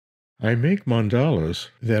I make mandalas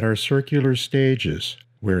that are circular stages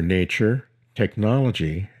where nature,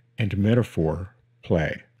 technology, and metaphor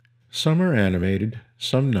play. Some are animated,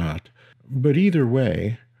 some not, but either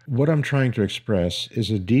way, what I'm trying to express is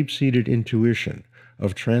a deep-seated intuition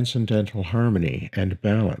of transcendental harmony and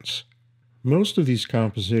balance. Most of these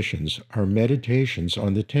compositions are meditations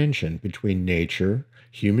on the tension between nature,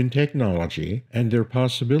 human technology, and their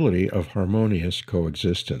possibility of harmonious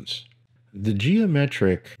coexistence. The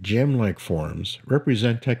geometric, gem-like forms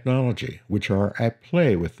represent technology, which are at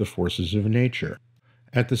play with the forces of nature.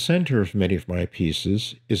 At the center of many of my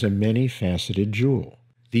pieces is a many-faceted jewel.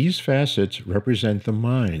 These facets represent the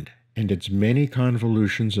mind and its many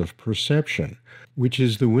convolutions of perception, which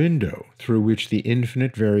is the window through which the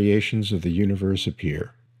infinite variations of the universe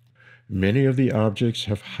appear. Many of the objects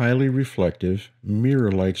have highly reflective,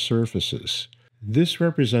 mirror-like surfaces. This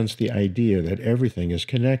represents the idea that everything is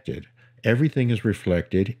connected. Everything is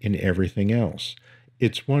reflected in everything else.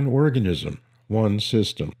 It's one organism, one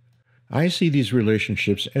system. I see these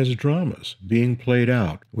relationships as dramas being played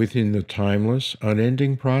out within the timeless,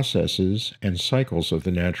 unending processes and cycles of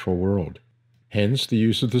the natural world. Hence the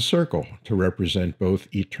use of the circle to represent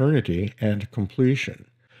both eternity and completion.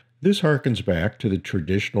 This harkens back to the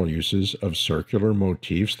traditional uses of circular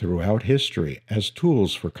motifs throughout history as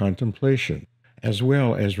tools for contemplation, as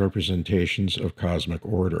well as representations of cosmic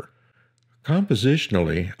order.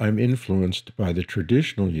 Compositionally, I'm influenced by the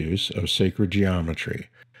traditional use of sacred geometry,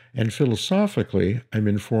 and philosophically, I'm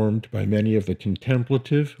informed by many of the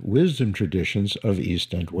contemplative wisdom traditions of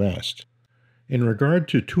East and West. In regard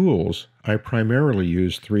to tools, I primarily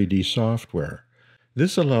use 3D software.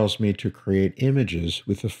 This allows me to create images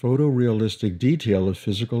with the photorealistic detail of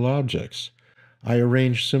physical objects. I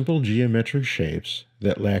arrange simple geometric shapes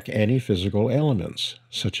that lack any physical elements,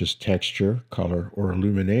 such as texture, color, or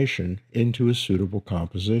illumination, into a suitable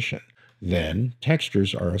composition. Then,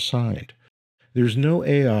 textures are assigned. There's no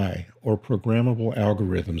AI or programmable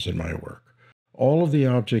algorithms in my work. All of the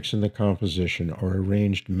objects in the composition are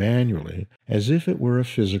arranged manually as if it were a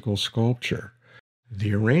physical sculpture.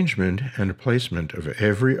 The arrangement and placement of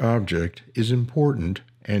every object is important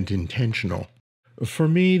and intentional. For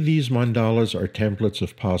me, these mandalas are templates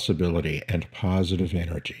of possibility and positive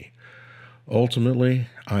energy. Ultimately,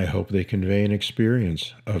 I hope they convey an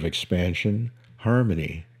experience of expansion,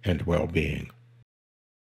 harmony, and well-being.